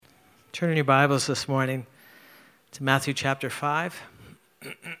Turn in your Bibles this morning to Matthew chapter 5. Do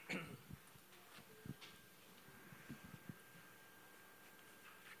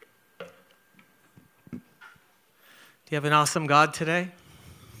you have an awesome God today?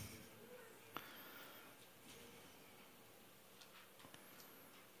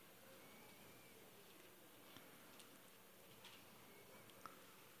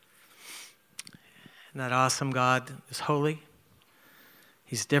 And that awesome God is holy.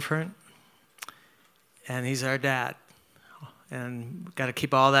 He's different. And he's our dad. And we've got to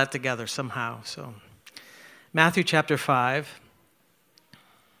keep all that together somehow. So, Matthew chapter 5.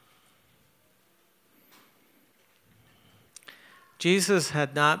 Jesus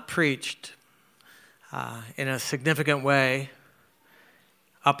had not preached in a significant way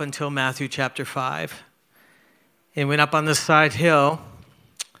up until Matthew chapter 5. He went up on the side hill,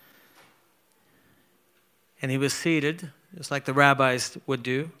 and he was seated, just like the rabbis would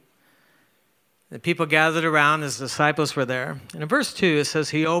do. The people gathered around, his disciples were there. And in verse 2, it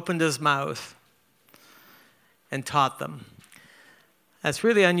says, he opened his mouth and taught them. That's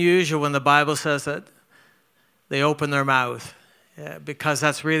really unusual when the Bible says that they opened their mouth, because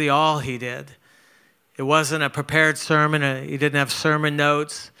that's really all he did. It wasn't a prepared sermon. He didn't have sermon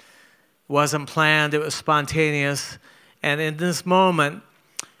notes. It wasn't planned. It was spontaneous. And in this moment,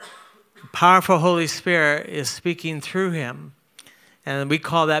 the powerful Holy Spirit is speaking through him. And we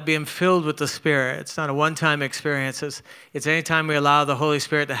call that being filled with the Spirit. It's not a one-time experience. It's any time we allow the Holy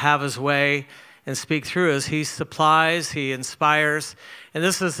Spirit to have his way and speak through us. He supplies, he inspires. And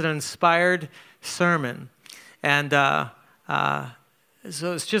this is an inspired sermon. And so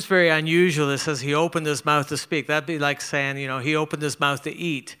it's just very unusual. It says he opened his mouth to speak. That'd be like saying, he opened his mouth to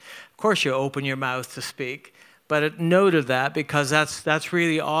eat. Of course you open your mouth to speak. But it noted that because that's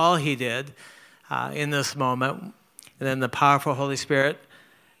really all he did in this moment. And then the powerful Holy Spirit,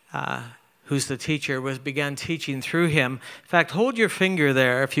 who's the teacher, began teaching through him. In fact, hold your finger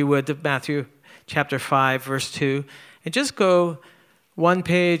there, if you would, to Matthew chapter 5, verse 2. And just go one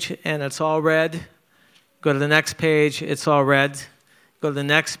page, and it's all red. Go to the next page, it's all red. Go to the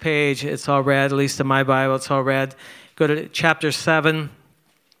next page, it's all red. At least in my Bible, it's all red. Go to chapter 7,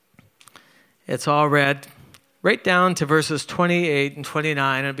 it's all red. Right down to verses 28 and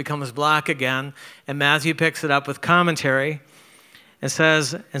 29, and it becomes black again. And Matthew picks it up with commentary and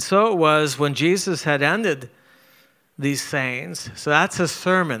says, and so it was when Jesus had ended these sayings. So that's his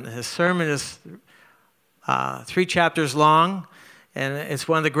sermon. His sermon is 3 chapters long, and it's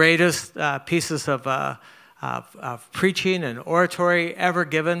one of the greatest pieces of preaching and oratory ever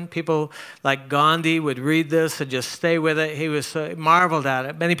given. People like Gandhi would read this and just stay with it. He was marveled at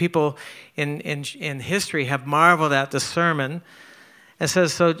it. Many people in history have marveled at the sermon. It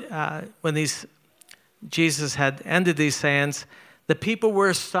says, so when Jesus had ended these sayings, the people were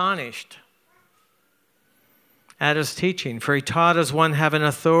astonished at his teaching, for he taught as one having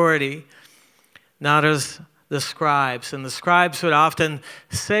authority, not as the scribes. And the scribes would often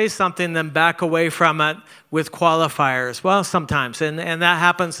say something, then back away from it with qualifiers. Well, sometimes, and that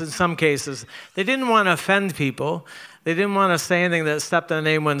happens in some cases. They didn't want to offend people. They didn't want to say anything that stepped on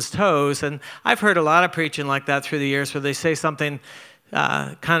anyone's toes. And I've heard a lot of preaching like that through the years, where they say something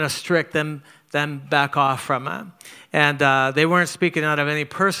kind of strict, then back off from it. And they weren't speaking out of any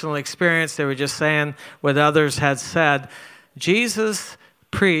personal experience. They were just saying what others had said. Jesus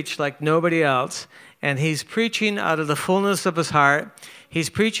preached like nobody else. And he's preaching out of the fullness of his heart. He's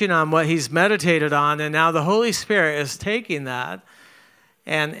preaching on what he's meditated on. And now the Holy Spirit is taking that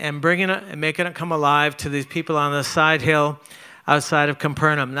and bringing it and making it come alive to these people on the side hill outside of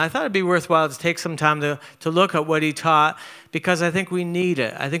Capernaum. And I thought it'd be worthwhile to take some time to look at what he taught, because I think we need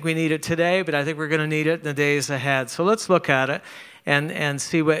it. I think we need it today, but I think we're going to need it in the days ahead. So let's look at it and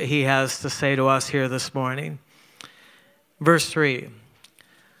see what he has to say to us here this morning. Verse 3.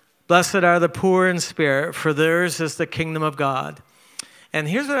 Blessed are the poor in spirit, for theirs is the kingdom of God. And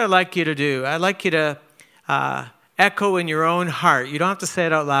here's what I'd like you to do. I'd like you to echo in your own heart. You don't have to say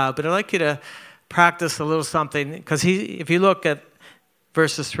it out loud, but I'd like you to practice a little something. Because if you look at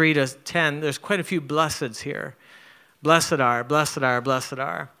verses 3 to 10, there's quite a few blesseds here. Blessed are, blessed are, blessed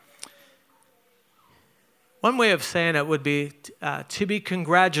are. One way of saying it would be to be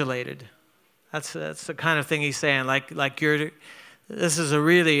congratulated. That's the kind of thing he's saying, like you're... This is a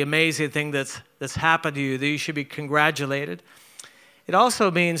really amazing thing that's happened to you, that you should be congratulated. It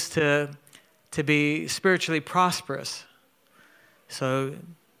also means to be spiritually prosperous. So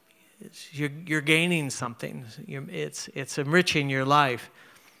you're gaining something. It's enriching your life.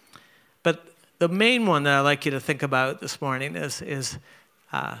 But the main one that I'd like you to think about this morning is it's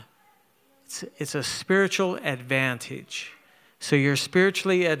a spiritual advantage. So you're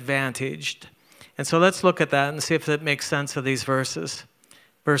spiritually advantaged. And so let's look at that and see if it makes sense of these verses.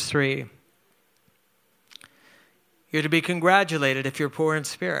 Verse 3. You're to be congratulated if you're poor in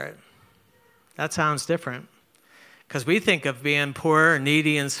spirit. That sounds different. Because we think of being poor or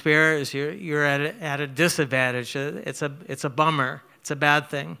needy in spirit as you're at a disadvantage. It's a bummer. It's a bad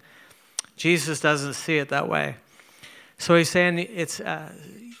thing. Jesus doesn't see it that way. So he's saying it's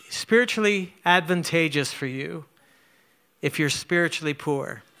spiritually advantageous for you if you're spiritually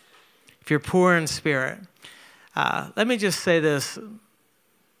poor. If you're poor in spirit. Let me just say this,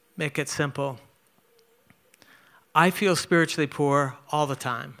 make it simple. I feel spiritually poor all the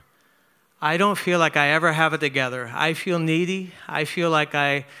time. I don't feel like I ever have it together. I feel needy. I feel like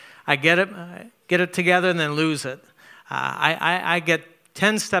I get it together and then lose it. I get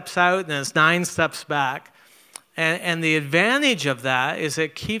 10 steps out and then it's 9 steps back. And the advantage of that is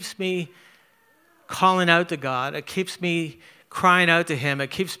it keeps me calling out to God. It keeps me crying out to him. It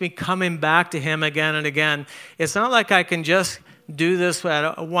keeps me coming back to him again and again. It's not like I can just do this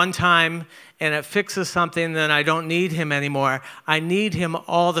at one time and it fixes something, then I don't need him anymore. I need him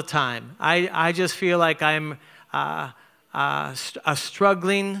all the time. I just feel like I'm a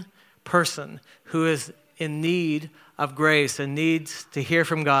struggling person who is in need of grace and needs to hear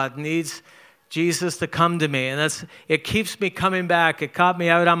from God, needs Jesus to come to me. And it keeps me coming back. It caught me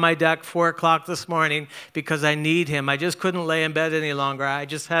out on my deck 4 o'clock this morning because I need him. I just couldn't lay in bed any longer. I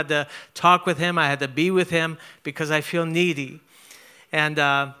just had to talk with him. I had to be with him because I feel needy. And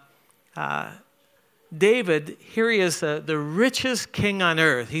David, here he is, the richest king on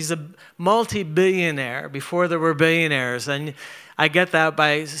earth. He's a multi-billionaire before there were billionaires. And I get that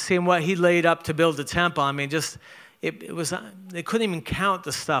by seeing what he laid up to build the temple. I mean, just it was, they couldn't even count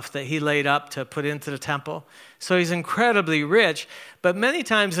the stuff that he laid up to put into the temple. So he's incredibly rich. But many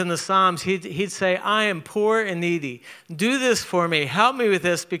times in the Psalms, he'd say, I am poor and needy. Do this for me. Help me with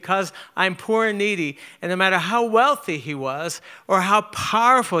this because I'm poor and needy. And no matter how wealthy he was or how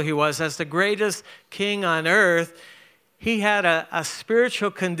powerful he was as the greatest king on earth, he had a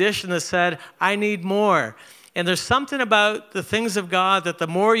spiritual condition that said, I need more. And there's something about the things of God that the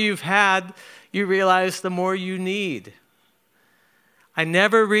more you've had, you realize the more you need. I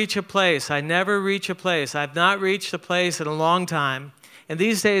never reach a place. I've not reached a place in a long time. And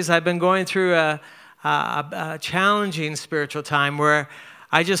these days I've been going through a challenging spiritual time where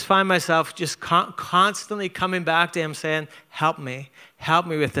I just find myself just constantly coming back to him saying, help me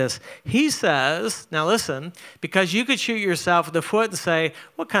with this. He says, now listen, because you could shoot yourself in the foot and say,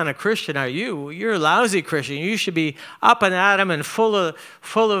 what kind of Christian are you? You're a lousy Christian. You should be up and at him and full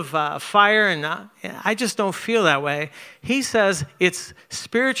of fire. And I just don't feel that way. He says it's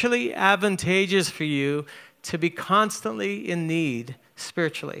spiritually advantageous for you to be constantly in need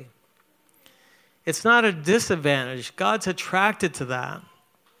spiritually. It's not a disadvantage. God's attracted to that.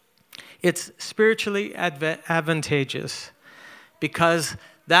 It's spiritually advantageous because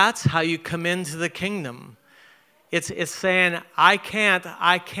that's how you come into the kingdom. It's saying, I can't,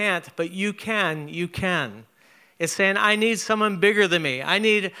 but you can. It's saying, I need someone bigger than me. I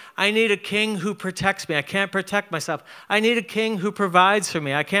need a king who protects me. I can't protect myself. I need a king who provides for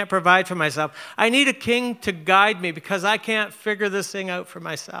me. I can't provide for myself. I need a king to guide me because I can't figure this thing out for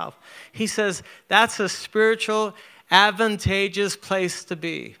myself. He says, that's a spiritual, advantageous place to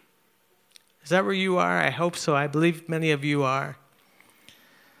be. Is that where you are? I hope so. I believe many of you are.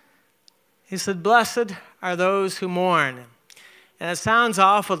 He said, blessed are those who mourn. And it sounds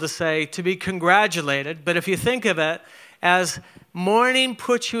awful to say to be congratulated, but if you think of it as mourning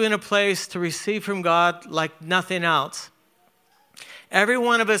puts you in a place to receive from God like nothing else. Every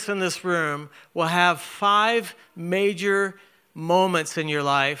one of us in this room will have 5 major moments in your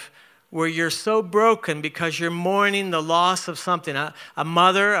life where you're so broken because you're mourning the loss of something, a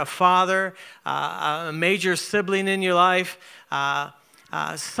mother, a father, a major sibling in your life,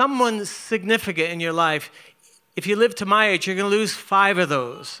 someone significant in your life. If you live to my age, you're going to lose 5 of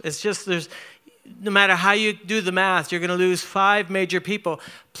those. It's just no matter how you do the math, you're going to lose 5 major people.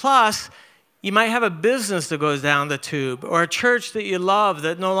 Plus, you might have a business that goes down the tube, or a church that you love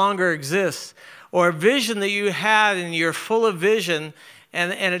that no longer exists, or a vision that you had and you're full of vision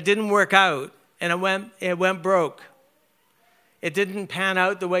and it didn't work out, and it went broke. It didn't pan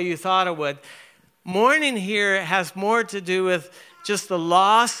out the way you thought it would. Mourning here has more to do with just the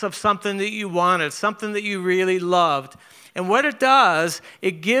loss of something that you wanted, something that you really loved. And what it does,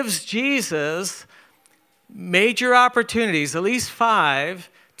 it gives Jesus major opportunities, at least 5,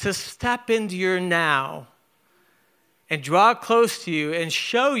 to step into your now and draw close to you and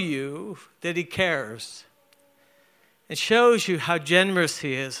show you that he cares. It shows you how generous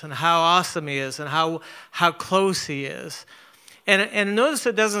he is and how awesome he is and how close he is. And notice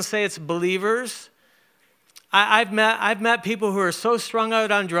it doesn't say it's believers. I've met people who are so strung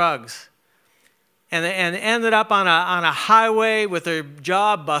out on drugs and ended up on a highway with their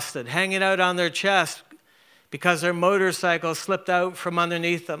jaw busted, hanging out on their chest because their motorcycle slipped out from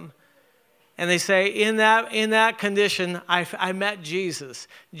underneath them. And they say, in that condition, I met Jesus.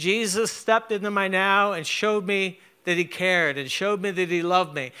 Jesus stepped into my now and showed me that he cared and showed me that he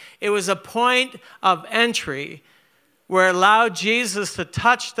loved me. It was a point of entry where it allowed Jesus to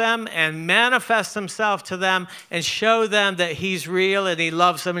touch them and manifest himself to them and show them that he's real and he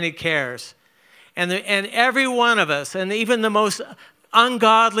loves them and he cares. And every one of us, and even the most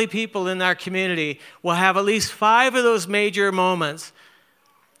ungodly people in our community, will have at least 5 of those major moments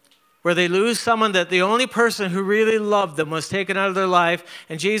where they lose someone that the only person who really loved them was taken out of their life.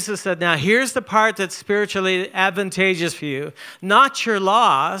 And Jesus said, now here's the part that's spiritually advantageous for you. Not your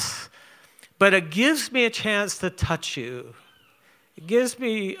loss, but it gives me a chance to touch you. It gives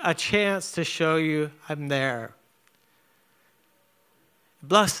me a chance to show you I'm there.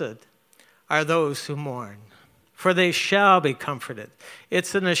 Blessed are those who mourn, for they shall be comforted.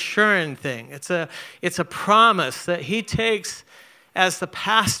 It's an assuring thing. It's a promise that he takes as the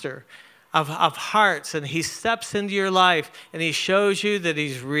pastor of hearts, and he steps into your life and he shows you that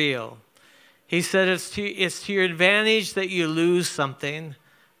he's real. He said it's to your advantage that you lose something,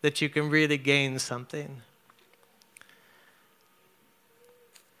 that you can really gain something.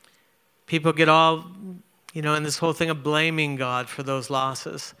 People get all, in this whole thing of blaming God for those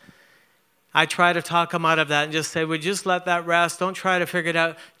losses. I try to talk them out of that and just say, well, just let that rest. Don't try to figure it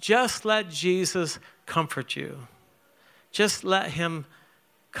out. Just let Jesus comfort you. Just let him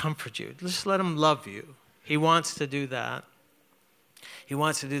comfort you. Just let him love you. He wants to do that. He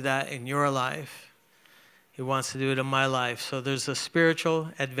wants to do that in your life. He wants to do it in my life. So there's a spiritual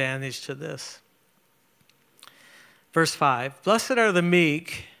advantage to this. Verse 5, blessed are the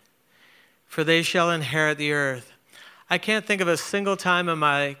meek, for they shall inherit the earth. I can't think of a single time in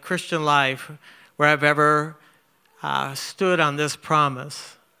my Christian life where I've ever stood on this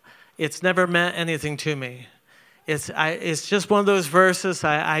promise. It's never meant anything to me. It's just one of those verses.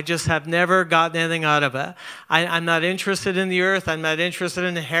 I just have never gotten anything out of it. I'm not interested in the earth. I'm not interested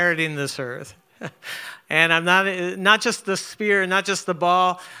in inheriting this earth. And I'm not just the spear, not just the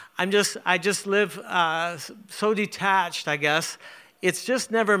ball. I just live so detached, I guess. It's just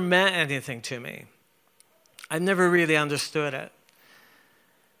never meant anything to me. I've never really understood it.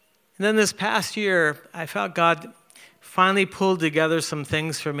 And then this past year, I felt God finally pulled together some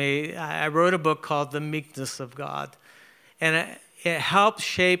things for me. I wrote a book called The Meekness of God. And it helped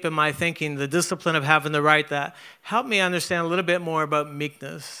shape in my thinking the discipline of having to write that. Helped me understand a little bit more about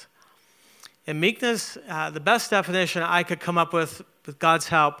meekness. And meekness, the best definition I could come up with God's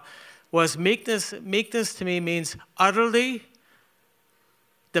help, was meekness. Meekness to me means utterly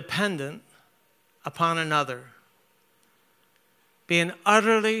dependent upon another. Being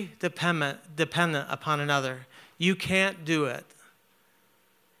utterly dependent upon another. You can't do it.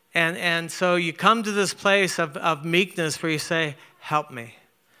 And so you come to this place of meekness where you say, help me.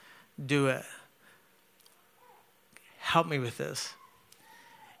 Do it. Help me with this.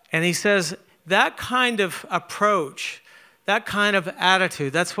 And he says, that kind of approach, that kind of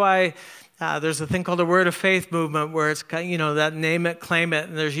attitude, that's why there's a thing called the Word of Faith movement where it's, that name it, claim it.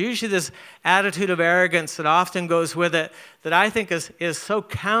 And there's usually this attitude of arrogance that often goes with it that I think is so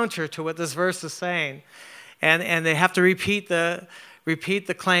counter to what this verse is saying. And they have to repeat the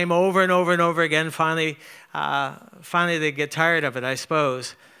claim over and over and over again. Finally they get tired of it, I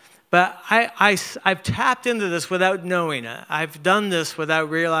suppose. But I've tapped into this without knowing it. I've done this without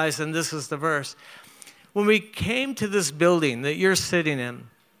realizing this is the verse. When we came to this building that you're sitting in,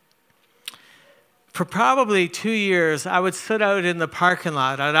 for probably 2 years, I would sit out in the parking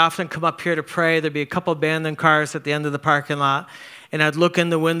lot. I'd often come up here to pray. There'd be a couple abandoned cars at the end of the parking lot. And I'd look in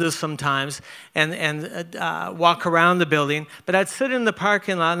the windows sometimes and walk around the building. But I'd sit in the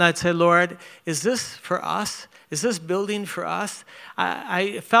parking lot and I'd say, Lord, is this for us? Is this building for us?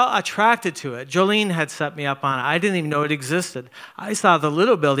 I felt attracted to it. Jolene had set me up on it. I didn't even know it existed. I saw the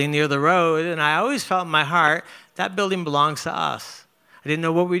little building near the road, and I always felt in my heart, that building belongs to us. I didn't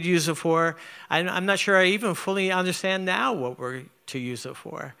know what we'd use it for. I'm not sure I even fully understand now what we're to use it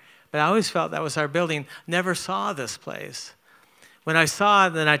for. But I always felt that was our building. Never saw this place. When I saw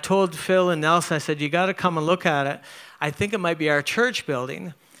it, then I told Phil and Nelson, I said, you got to come and look at it. I think it might be our church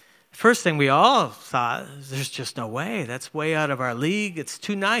building. First thing we all thought, there's just no way. That's way out of our league. It's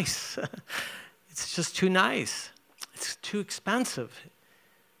too nice. It's just too nice. It's too expensive.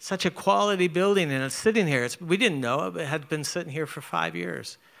 Such a quality building, and it's sitting here. We didn't know it, but it had been sitting here for 5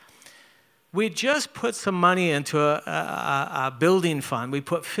 years. We just put some money into a building fund. We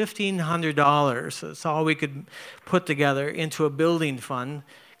put $1,500. That's all we could put together into a building fund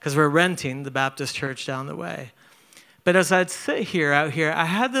because we're renting the Baptist church down the way. But as I'd sit out here, I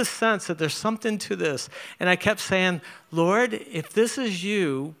had this sense that there's something to this. And I kept saying, Lord, if this is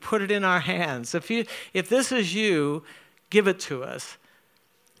you, put it in our hands. If this is you, give it to us.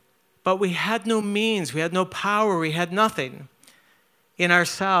 But we had no means. We had no power. We had nothing in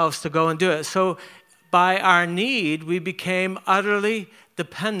ourselves to go and do it. So by our need, we became utterly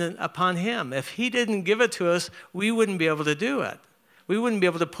dependent upon him. If he didn't give it to us, we wouldn't be able to do it. We wouldn't be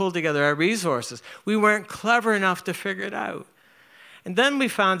able to pull together our resources. We weren't clever enough to figure it out. And then we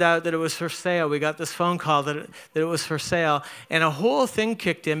found out that it was for sale. We got this phone call that it was for sale. And a whole thing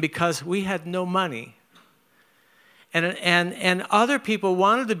kicked in because we had no money. And other people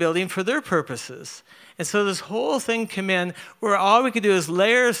wanted the building for their purposes. And so this whole thing came in where all we could do is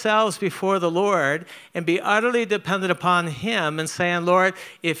lay ourselves before the Lord and be utterly dependent upon him and saying, Lord,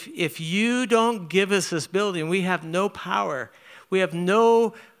 if you don't give us this building, we have no power. We have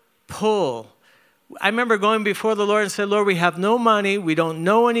no pull. I remember going before the Lord and said, Lord, we have no money. We don't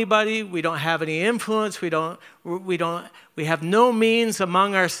know anybody. We don't have any influence. We have no means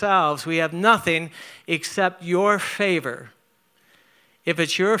among ourselves. We have nothing except your favor. If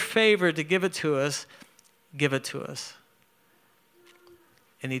it's your favor to give it to us, give it to us.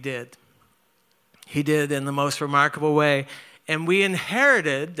 And he did. He did in the most remarkable way. And we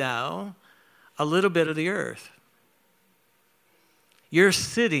inherited now a little bit of the earth. You're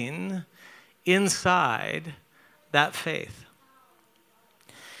sitting inside that faith.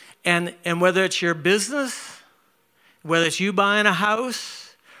 And whether it's your business, whether it's you buying a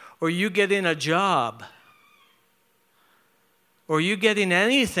house, or you getting a job, or you getting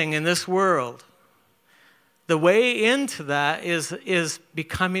anything in this world, the way into that is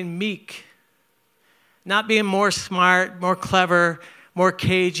becoming meek. Not being more smart, more clever, more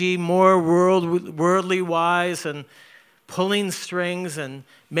cagey, more worldly wise, and pulling strings and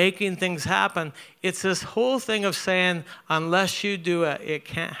making things happen. It's this whole thing of saying, unless you do it, it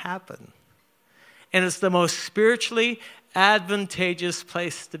can't happen. And it's the most spiritually advantageous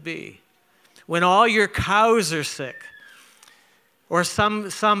place to be. When all your cows are sick, or some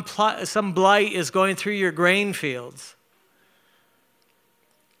blight is going through your grain fields,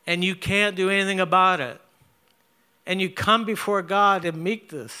 and you can't do anything about it, and you come before God in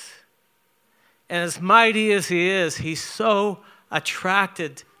meekness, and as mighty as he is, he's so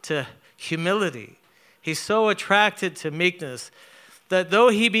attracted to humility. He's so attracted to meekness that though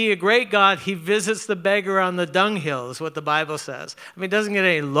he be a great God, he visits the beggar on the dunghill, is what the Bible says. I mean, it doesn't get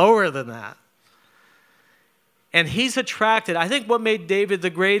any lower than that. And he's attracted. I think what made David the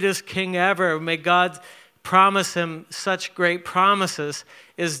greatest king ever, made God promise him such great promises,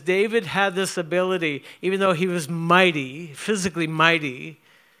 is David had this ability, even though he was mighty, physically mighty,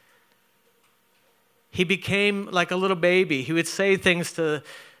 he became like a little baby. He would say things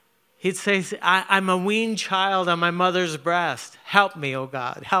he'd say, I'm a weaned child on my mother's breast. Help me, oh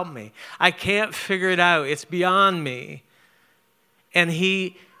God, help me. I can't figure it out. It's beyond me. And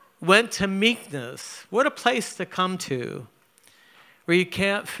he went to meekness. What a place to come to where you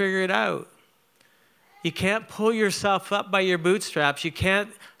can't figure it out. You can't pull yourself up by your bootstraps. You can't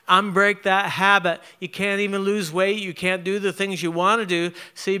unbreak that habit. You can't even lose weight. You can't do the things you want to do,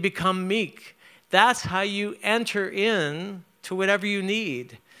 so you become meek. That's how you enter in to whatever you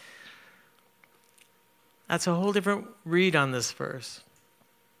need. That's a whole different read on this verse.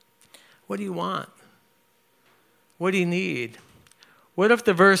 What do you want? What do you need? What if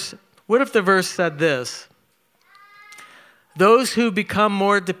the verse said this? Those who become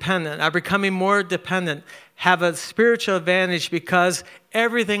more dependent, are becoming more dependent, have a spiritual advantage because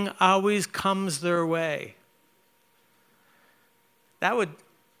everything always comes their way.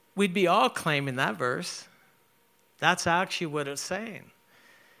 We'd be all claiming that verse. That's actually what it's saying.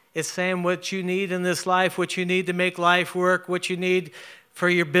 It's saying what you need in this life, what you need to make life work, what you need for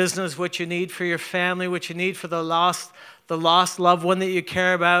your business, what you need for your family, what you need for the lost loved one that you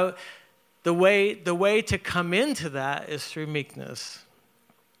care about. The way to come into that is through meekness.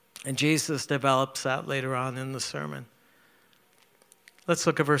 And Jesus develops that later on in the sermon. Let's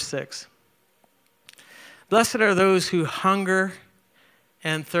look at verse 6. Blessed are those who hunger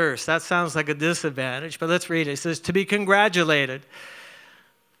and thirst. That sounds like a disadvantage, but let's read it. It says, to be congratulated.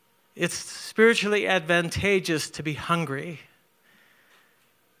 It's spiritually advantageous to be hungry.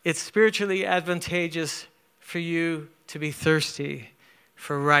 It's spiritually advantageous for you to be thirsty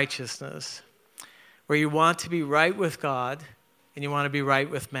for righteousness, where you want to be right with God and you want to be right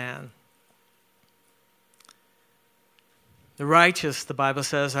with man. The righteous, the Bible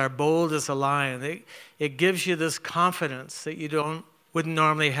says, are bold as a lion. It gives you this confidence that you wouldn't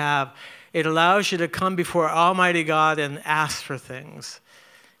normally have. It allows you to come before Almighty God and ask for things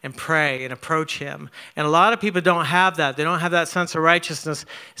and pray and approach Him. And a lot of people don't have that. They don't have that sense of righteousness.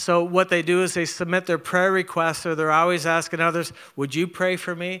 So what they do is they submit their prayer requests, or they're always asking others, would you pray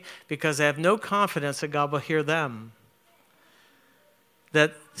for me? Because they have no confidence that God will hear them.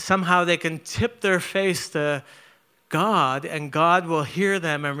 That somehow they can tip their face to God, and God will hear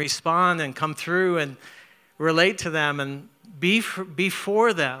them and respond and come through and relate to them and be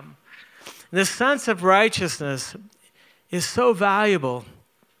for them. This sense of righteousness is so valuable,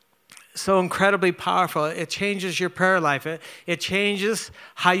 so incredibly powerful. It changes your prayer life. It changes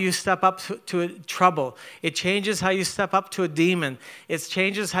how you step up to trouble. It changes how you step up to a demon. It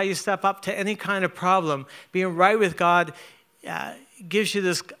changes how you step up to any kind of problem. Being right with God gives you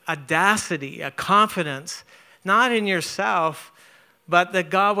this audacity, a confidence, not in yourself, but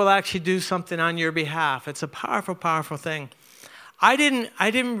that God will actually do something on your behalf. It's a powerful, powerful thing. I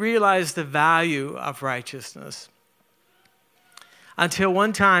didn't realize the value of righteousness until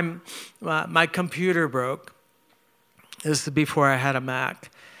one time my computer broke. This is before I had a Mac.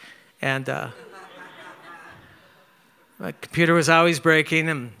 And my computer was always breaking,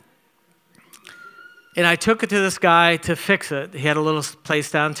 and I took it to this guy to fix it. He had a little place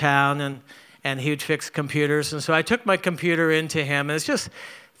downtown, and he would fix computers. And so I took my computer into him, and the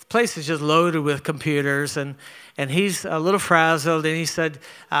place is just loaded with computers, and he's a little frazzled, and he said,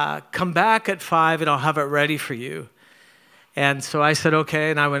 come back at 5 and I'll have it ready for you. And so I said, okay,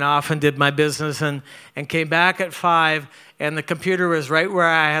 and I went off and did my business and came back at 5, and the computer was right where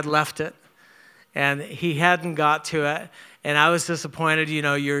I had left it. And he hadn't got to it, and I was disappointed. You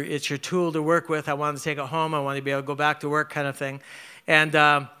know, it's your tool to work with. I wanted to take it home. I wanted to be able to go back to work kind of thing.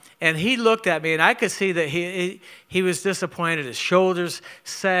 And he looked at me, and I could see that he was disappointed. His shoulders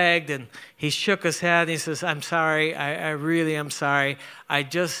sagged, and he shook his head, and he says, I'm sorry. I really am sorry. I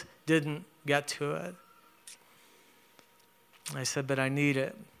just didn't get to it. I said, but I need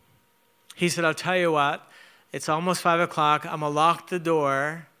it. He said, I'll tell you what. It's almost 5 o'clock. I'm going to lock the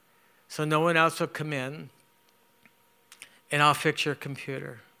door so no one else will come in, and I'll fix your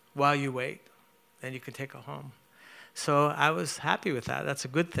computer while you wait. Then you can take it home. So I was happy with that. That's a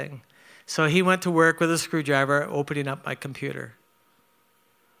good thing. So he went to work with a screwdriver, opening up my computer.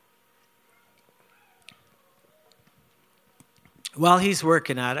 While he's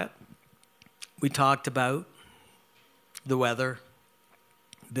working at it, we talked about the weather,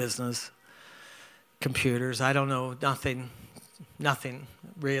 business, computers. I don't know, nothing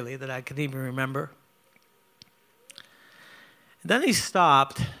really that I can even remember. And then he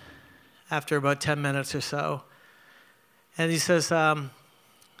stopped after about 10 minutes or so. And he says, there's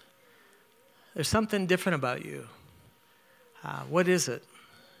something different about you. What is it?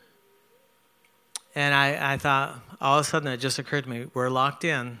 And I thought, all of a sudden it just occurred to me, we're locked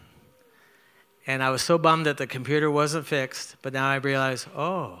in. And I was so bummed that the computer wasn't fixed, but now I realized,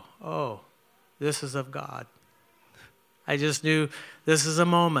 oh, this is of God. I just knew this is a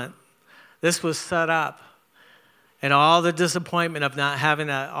moment. This was set up. And all the disappointment of not having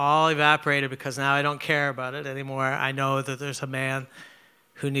that all evaporated because now I don't care about it anymore. I know that there's a man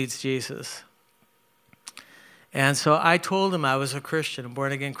who needs Jesus. And so I told him I was a Christian, a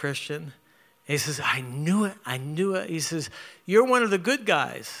born-again Christian. And he says, I knew it. He says, you're one of the good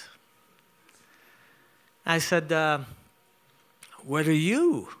guys. I said, what are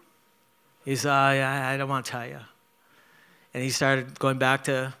you? He said, I don't want to tell you. And he started going back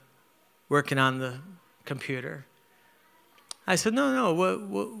to working on the computer. I said, no,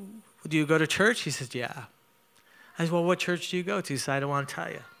 what, do you go to church? He says, yeah. I said, well, what church do you go to? He said, I don't want to tell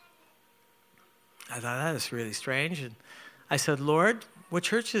you. I thought, that is really strange. And I said, Lord, what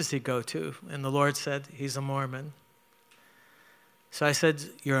church does he go to? And the Lord said, he's a Mormon. So I said,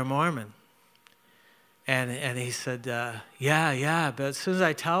 you're a Mormon? And he said, yeah, but as soon as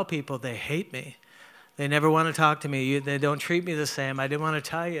I tell people, they hate me. They never want to talk to me. They don't treat me the same. I didn't want to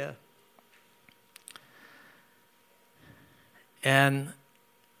tell you. And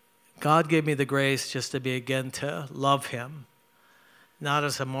God gave me the grace just to begin to love him, not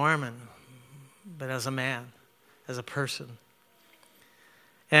as a Mormon, but as a man, as a person.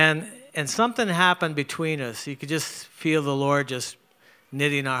 And something happened between us. You could just feel the Lord just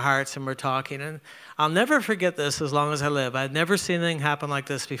knitting our hearts, and we're talking. And I'll never forget this as long as I live. I'd never seen anything happen like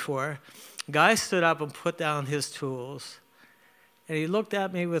this before. A guy stood up and put down his tools, and he looked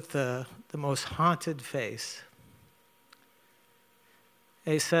at me with the most haunted face.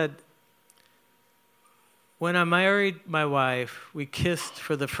 He said, when I married my wife, we kissed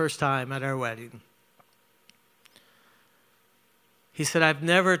for the first time at our wedding. He said, I've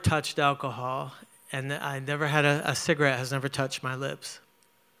never touched alcohol, and I never had a cigarette has never touched my lips.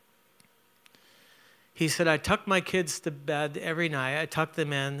 He said, I tuck my kids to bed every night. I tuck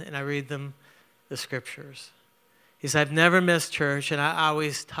them in, and I read them the scriptures. He said, I've never missed church, and I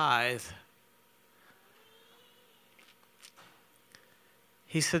always tithe.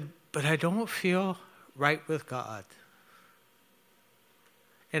 He said, but I don't feel right with God.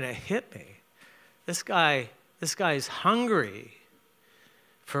 And it hit me. This guy's hungry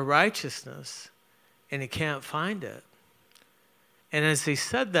for righteousness, and he can't find it. And as he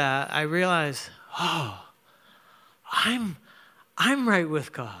said that, I realized, oh, I'm right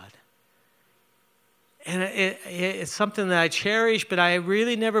with God. And it's something that I cherish, but I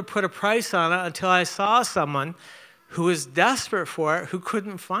really never put a price on it until I saw someone who was desperate for it, who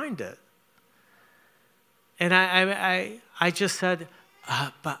couldn't find it. And I just said,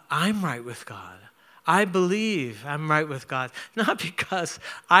 but I'm right with God. I believe I'm right with God. Not because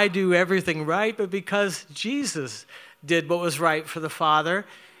I do everything right, but because Jesus did what was right for the Father,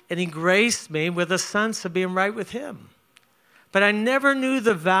 and he graced me with a sense of being right with him. But I never knew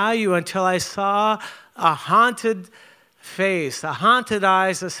the value until I saw a haunted face, a haunted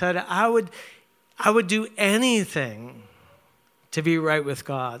eyes that said, I would do anything to be right with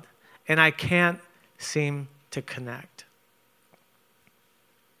God, and I can't seem to connect.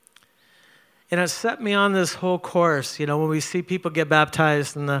 And it set me on this whole course. You know, when we see people get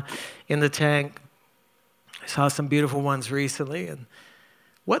baptized in the tank, I saw some beautiful ones recently, and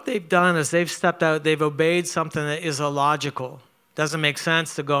what they've done is they've stepped out, they've obeyed something that is illogical. Doesn't make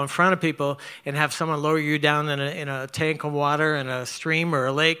sense to go in front of people and have someone lower you down in a tank of water in a stream or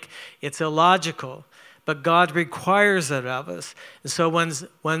a lake. It's illogical. But God requires it of us. And so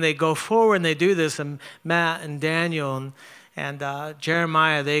when they go forward and they do this, and Matt and Daniel and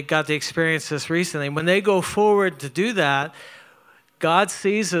Jeremiah, they got to experience this recently. When they go forward to do that, God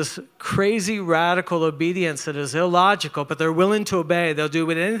sees this crazy radical obedience that is illogical, but they're willing to obey. They'll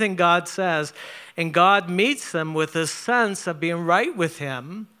do anything God says. And God meets them with this sense of being right with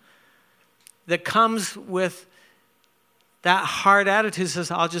him that comes with that hard attitude.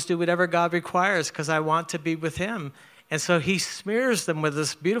 Says, I'll just do whatever God requires because I want to be with him. And so he smears them with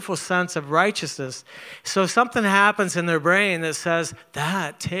this beautiful sense of righteousness. So something happens in their brain that says,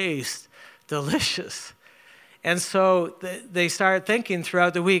 that tastes delicious. And so they start thinking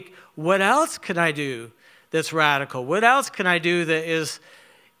throughout the week, what else can I do that's radical? What else can I do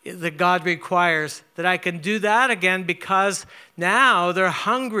that God requires, that I can do that again, because now they're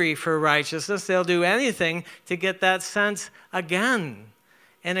hungry for righteousness. They'll do anything to get that sense again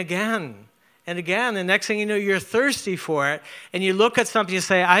and again and again. The next thing you know, you're thirsty for it. And you look at something, you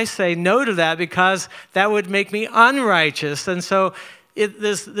say, I say no to that because that would make me unrighteous. And so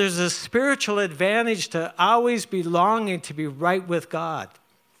there's a spiritual advantage to always be longing to be right with God.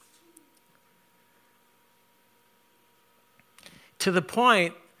 To the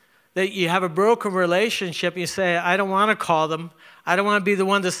point that you have a broken relationship, you say, I don't want to call them. I don't want to be the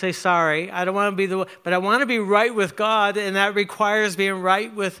one to say sorry. I don't want to be the one, but I want to be right with God, and that requires being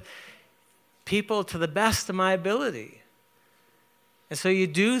right with people to the best of my ability. And so you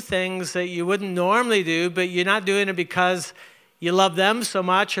do things that you wouldn't normally do, but you're not doing it because you love them so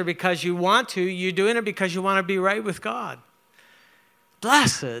much or because you want to. You're doing it because you want to be right with God.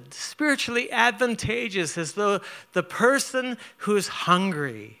 Blessed, spiritually advantageous is the person who's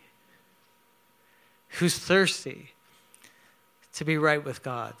hungry, who's thirsty to be right with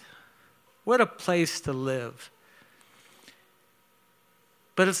God. What a place to live.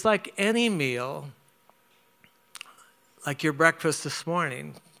 But it's like any meal, like your breakfast this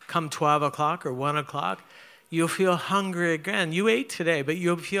morning, come 12 o'clock or 1 o'clock, you'll feel hungry again. You ate today, but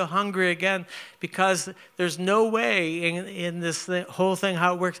you'll feel hungry again because there's no way in this whole thing,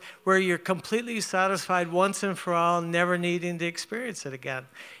 how it works, where you're completely satisfied once and for all, never needing to experience it again.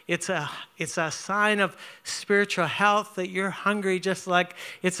 It's a sign of spiritual health that you're hungry, just like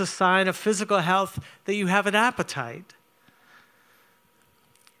it's a sign of physical health that you have an appetite.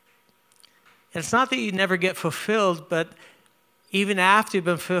 And it's not that you never get fulfilled, but even after you've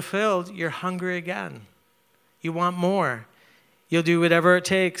been fulfilled, you're hungry again. You want more. You'll do whatever it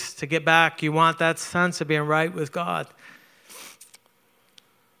takes to get back. You want that sense of being right with God.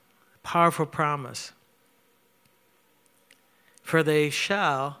 Powerful promise. For they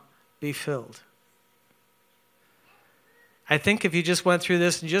shall be filled. I think if you just went through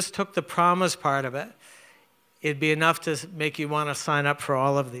this and just took the promise part of it, it'd be enough to make you want to sign up for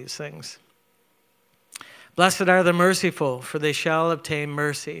all of these things. Blessed are the merciful, for they shall obtain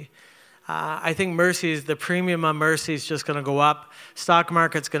mercy. I think the premium on mercy is just going to go up. Stock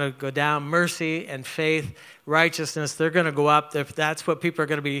market's going to go down. Mercy and faith, righteousness, they're going to go up. That's what people are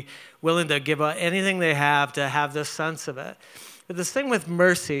going to be willing to give up anything they have to have this sense of it. But this thing with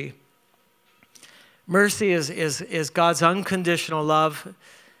mercy is God's unconditional love.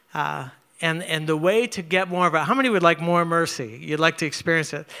 And the way to get more of it, how many would like more mercy? You'd like to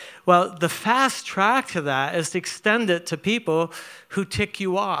experience it. Well, the fast track to that is to extend it to people who tick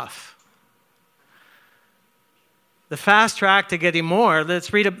you off. The fast track to getting more,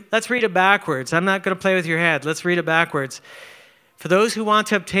 let's read it backwards. I'm not going to play with your head. Let's read it backwards. For those who want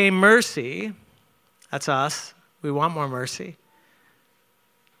to obtain mercy, that's us. We want more mercy.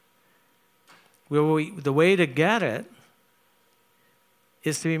 The way to get it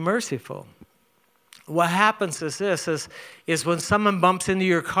is to be merciful. What happens is this, is when someone bumps into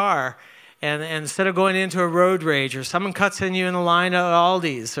your car, and instead of going into a road rage, or someone cuts in you in the line at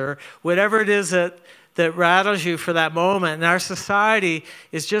Aldi's, or whatever it is that rattles you for that moment. And our society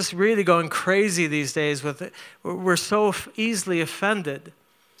is just really going crazy these days with it. We're so easily offended.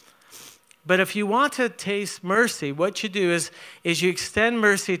 But if you want to taste mercy, what you do is you extend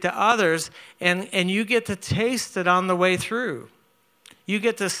mercy to others, and you get to taste it on the way through. You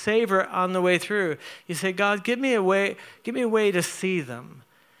get to savor it on the way through. You say, God, give me a way to see them.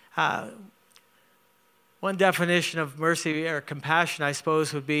 One definition of mercy or compassion, I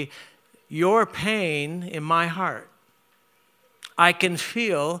suppose, would be your pain in my heart. I can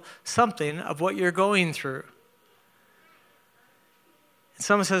feel something of what you're going through. And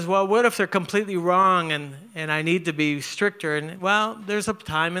someone says, well, what if they're completely wrong and I need to be stricter? And well, there's a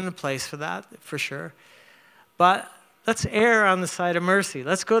time and a place for that, for sure. But let's err on the side of mercy.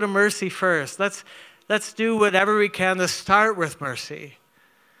 Let's go to mercy first. Let's do whatever we can to start with mercy.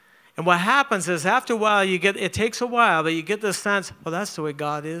 And what happens is after a while, it takes a while, but you get this sense, well, that's the way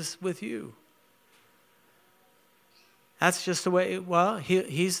God is with you. That's just the way, well,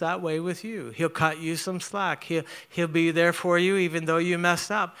 he's that way with you. He'll cut you some slack. He'll be there for you even though you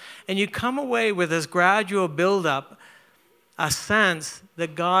messed up. And you come away with this gradual buildup, a sense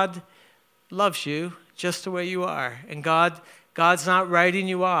that God loves you just the way you are. And God's not writing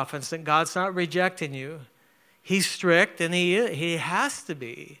you off. And God's not rejecting you. He's strict, and he has to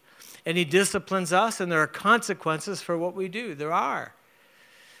be. And he disciplines us, and there are consequences for what we do. There are.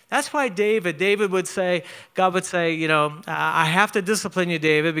 That's why David would say, God would say, I have to discipline you,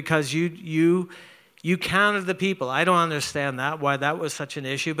 David, because you counted the people. I don't understand that, why that was such an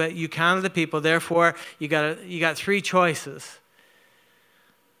issue, but you counted the people. Therefore, you got three choices.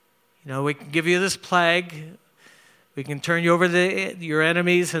 We can give you this plague. We can turn you over to your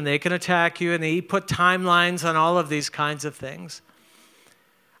enemies, and they can attack you. And he put timelines on all of these kinds of things.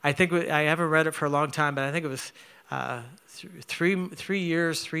 I think I haven't read it for a long time, but I think it was 3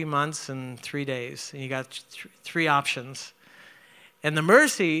 years, 3 months, and 3 days. And you got three options. And the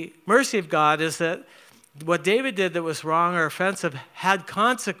mercy of God is that what David did that was wrong or offensive had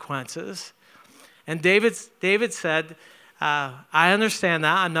consequences. And David said, I understand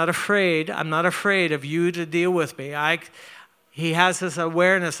that. I'm not afraid. I'm not afraid of you to deal with me. He has this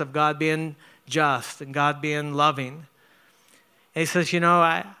awareness of God being just and God being loving. And he says,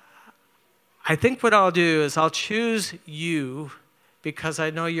 I think what I'll do is I'll choose you because I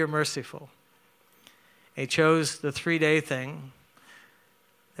know you're merciful. And he chose the 3-day thing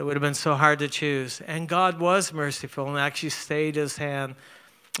that would have been so hard to choose. And God was merciful and actually stayed his hand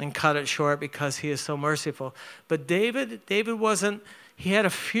and cut it short because he is so merciful. But David wasn't, he had a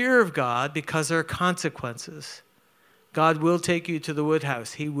fear of God because there are consequences. God will take you to the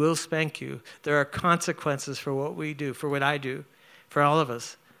woodhouse. He will spank you. There are consequences for what we do, for what I do, for all of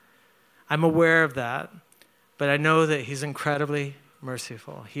us. I'm aware of that, but I know that he's incredibly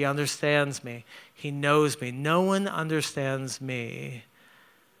merciful. He understands me. He knows me. No one understands me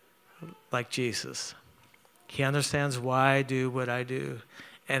like Jesus. He understands why I do what I do.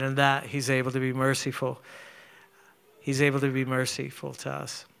 And in that, he's able to be merciful. He's able to be merciful to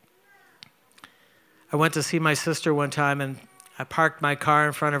us. I went to see my sister one time, and I parked my car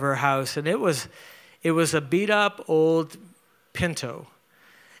in front of her house, and it was a beat-up old Pinto,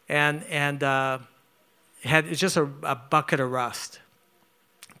 and had just a bucket of rust.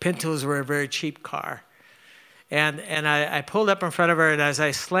 Pintos were a very cheap car, and I pulled up in front of her, and as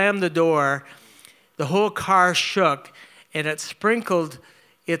I slammed the door, the whole car shook, and it sprinkled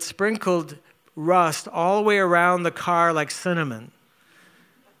rust all the way around the car like cinnamon,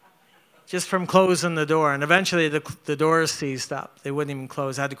 just from closing the door. And eventually the doors seized up. They wouldn't even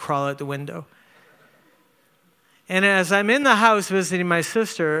close. I had to crawl out the window. And as I'm in the house visiting my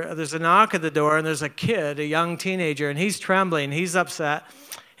sister, there's a knock at the door, and there's a kid, a young teenager, and he's trembling. He's upset.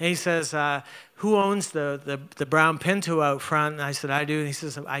 And he says, who owns the brown Pinto out front? And I said, I do. And he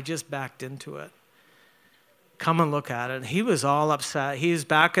says, I just backed into it. Come and look at it. And he was all upset. He was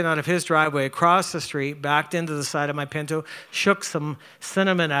backing out of his driveway across the street, backed into the side of my Pinto, shook some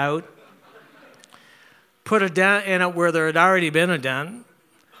cinnamon out, put a dent in it where there had already been a dent,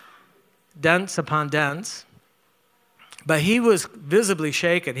 dents upon dents. But he was visibly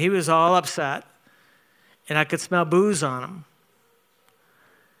shaken. He was all upset, and I could smell booze on him.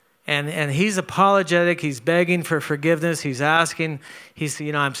 And he's apologetic. He's begging for forgiveness. He's asking. He's,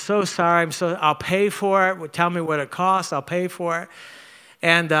 I'm so sorry. I'll pay for it. Tell me what it costs. I'll pay for it.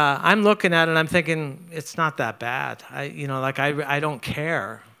 And I'm looking at it, and I'm thinking, it's not that bad. I don't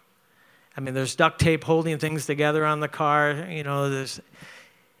care. I mean, there's duct tape holding things together on the car. It's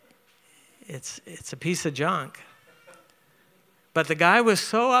a piece of junk. But the guy was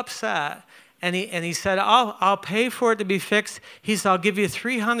so upset. And he said, I'll pay for it to be fixed. He said, I'll give you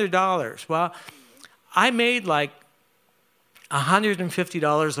 $300. Well, I made like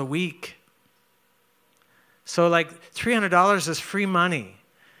 $150 a week. So like $300 is free money.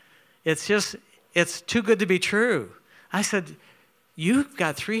 It's too good to be true. I said, you've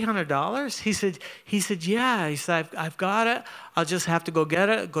got $300? He said, yeah. He said, I've got it. I'll just have to go get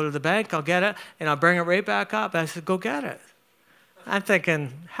it, go to the bank, I'll get it, and I'll bring it right back up. I said, go get it. I'm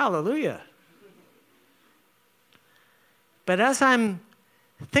thinking, hallelujah. But as I'm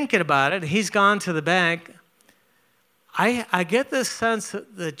thinking about it, he's gone to the bank. I get this sense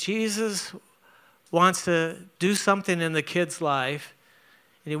that Jesus wants to do something in the kid's life,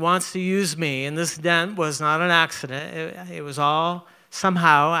 and he wants to use me. And this dent was not an accident. It was all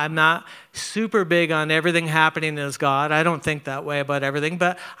somehow. I'm not super big on everything happening as God. I don't think that way about everything.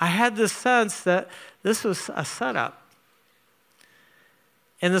 But I had this sense that this was a setup.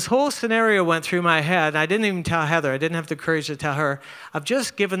 And this whole scenario went through my head. I didn't even tell Heather. I didn't have the courage to tell her. I've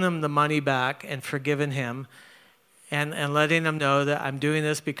just given them the money back and forgiven him and letting them know that I'm doing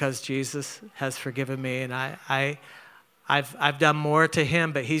this because Jesus has forgiven me. And I've done more to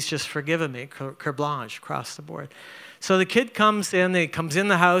him, but he's just forgiven me, carte blanche, across the board. So the kid comes in. He comes in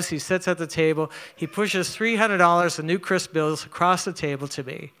the house. He sits at the table. He pushes $300 of new crisp bills across the table to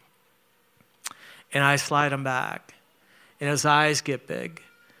me. And I slide them back. And his eyes get big.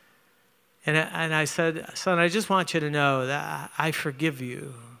 And I said, son, I just want you to know that I forgive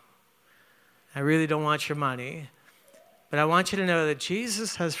you. I really don't want your money. But I want you to know that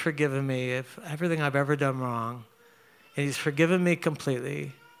Jesus has forgiven me of everything I've ever done wrong. And he's forgiven me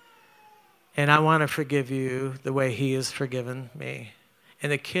completely. And I want to forgive you the way he has forgiven me.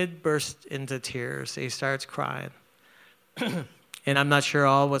 And the kid burst into tears. He starts crying. And I'm not sure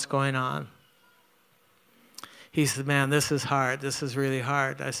all what's going on. He said, man, this is hard. This is really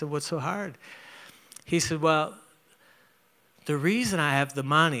hard. I said, what's so hard? He said, well, the reason I have the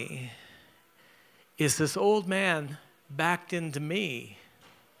money is this old man backed into me,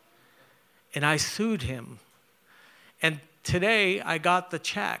 and I sued him. And today I got the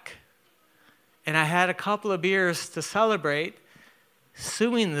check, and I had a couple of beers to celebrate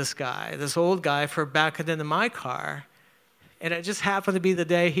suing this guy, this old guy, for backing into my car, and it just happened to be the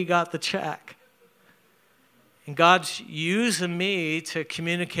day he got the check. And God's using me to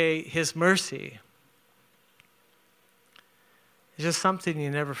communicate his mercy. It's just something you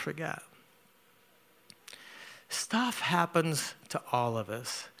never forget. Stuff happens to all of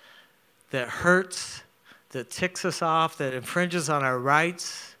us that hurts, that ticks us off, that infringes on our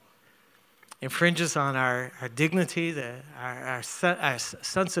rights, infringes on our dignity, our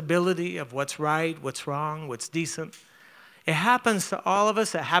sensibility of what's right, what's wrong, what's decent. It happens to all of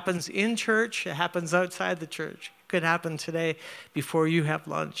us. It happens in church. It happens outside the church. It could happen today before you have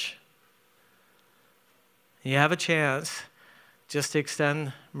lunch. You have a chance just to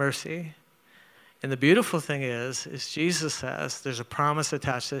extend mercy. And the beautiful thing is Jesus says there's a promise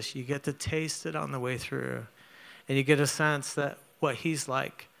attached to this. You get to taste it on the way through. And you get a sense that what he's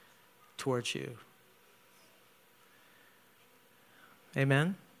like towards you.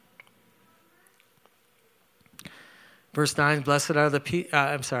 Amen? Verse 9, blessed are the people.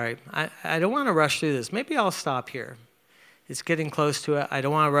 I don't want to rush through this. Maybe I'll stop here. It's getting close to it. I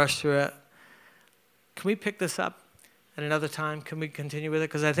don't want to rush through it. Can we pick this up at another time? Can we continue with it?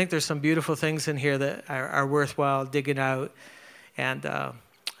 Because I think there's some beautiful things in here that are worthwhile digging out. And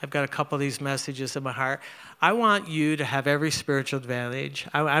I've got a couple of these messages in my heart. I want you to have every spiritual advantage.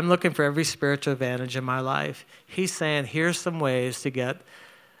 I'm looking for every spiritual advantage in my life. He's saying, here's some ways to get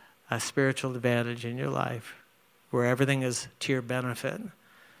a spiritual advantage in your life, where everything is to your benefit,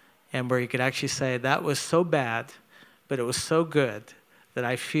 and where you could actually say, that was so bad, but it was so good that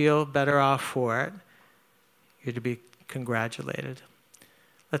I feel better off for it. You're to be congratulated.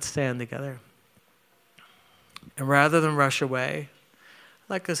 Let's stand together. And rather than rush away, I'd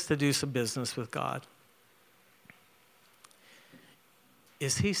like us to do some business with God.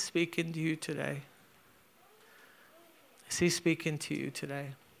 Is he speaking to you today? Is he speaking to you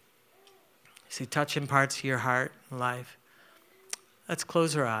today? Is he touching parts of your heart and life? Let's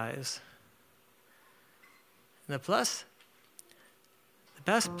close our eyes. And the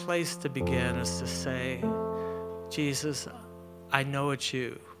best place to begin is to say, Jesus, I know it's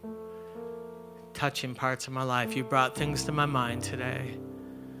you touching parts of my life. You brought things to my mind today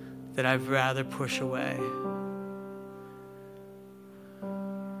that I'd rather push away.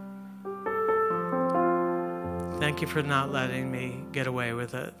 Thank you for not letting me get away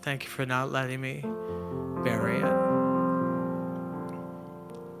with it. Thank you for not letting me bury it.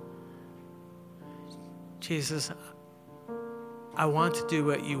 Jesus, I want to do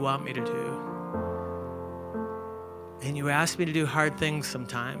what you want me to do. And you ask me to do hard things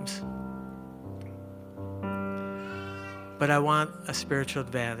sometimes. But I want a spiritual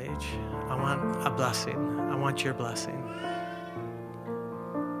advantage. I want a blessing. I want your blessing.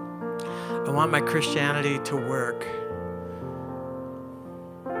 I want my Christianity to work.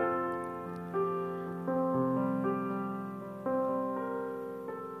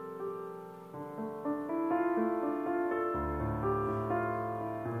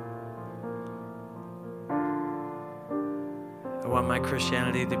 I want my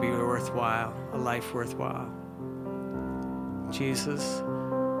Christianity to be worthwhile, a life worthwhile. Jesus,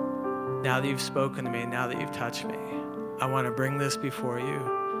 now that you've spoken to me, now that you've touched me, I want to bring this before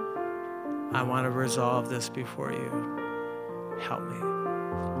you. I want to resolve this before you. Help me.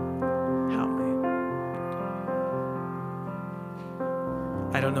 Help me.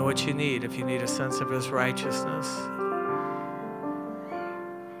 I don't know what you need. If you need a sense of his righteousness,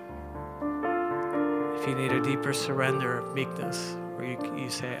 if you need a deeper surrender of meekness, where you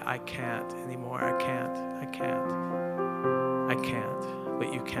say, I can't anymore, I can't,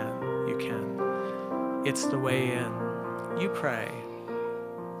 but you can. It's the way in. You pray.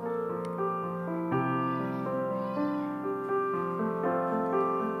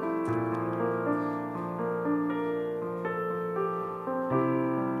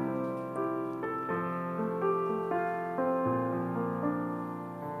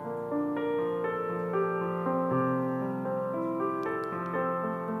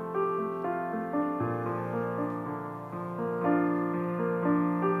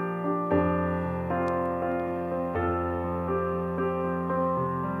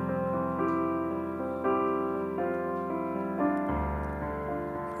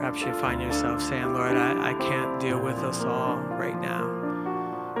 Perhaps you find yourself saying, Lord, I can't deal with this all right now,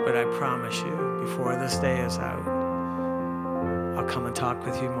 but I promise you, before this day is out, I'll come and talk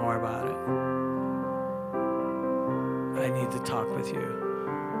with you more about it. I need to talk with you.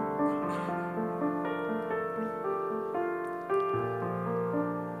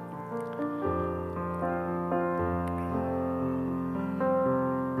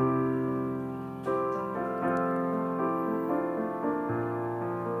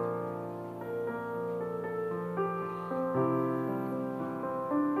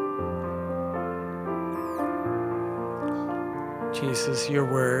 Jesus, your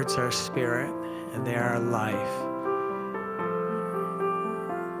words are spirit and they are life.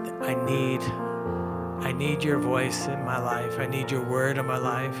 I need your voice in my life. I need your word in my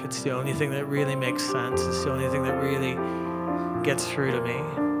life. It's the only thing that really makes sense. It's the only thing that really gets through to me.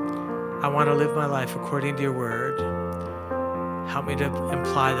 I want to live my life according to your word. Help me to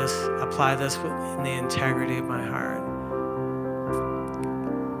apply this in the integrity of my heart.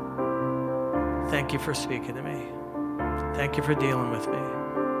 Thank you for speaking to me. Thank you for dealing with me.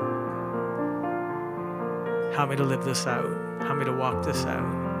 Help me to live this out. Help me to walk this out.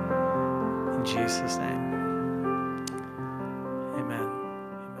 In Jesus' name.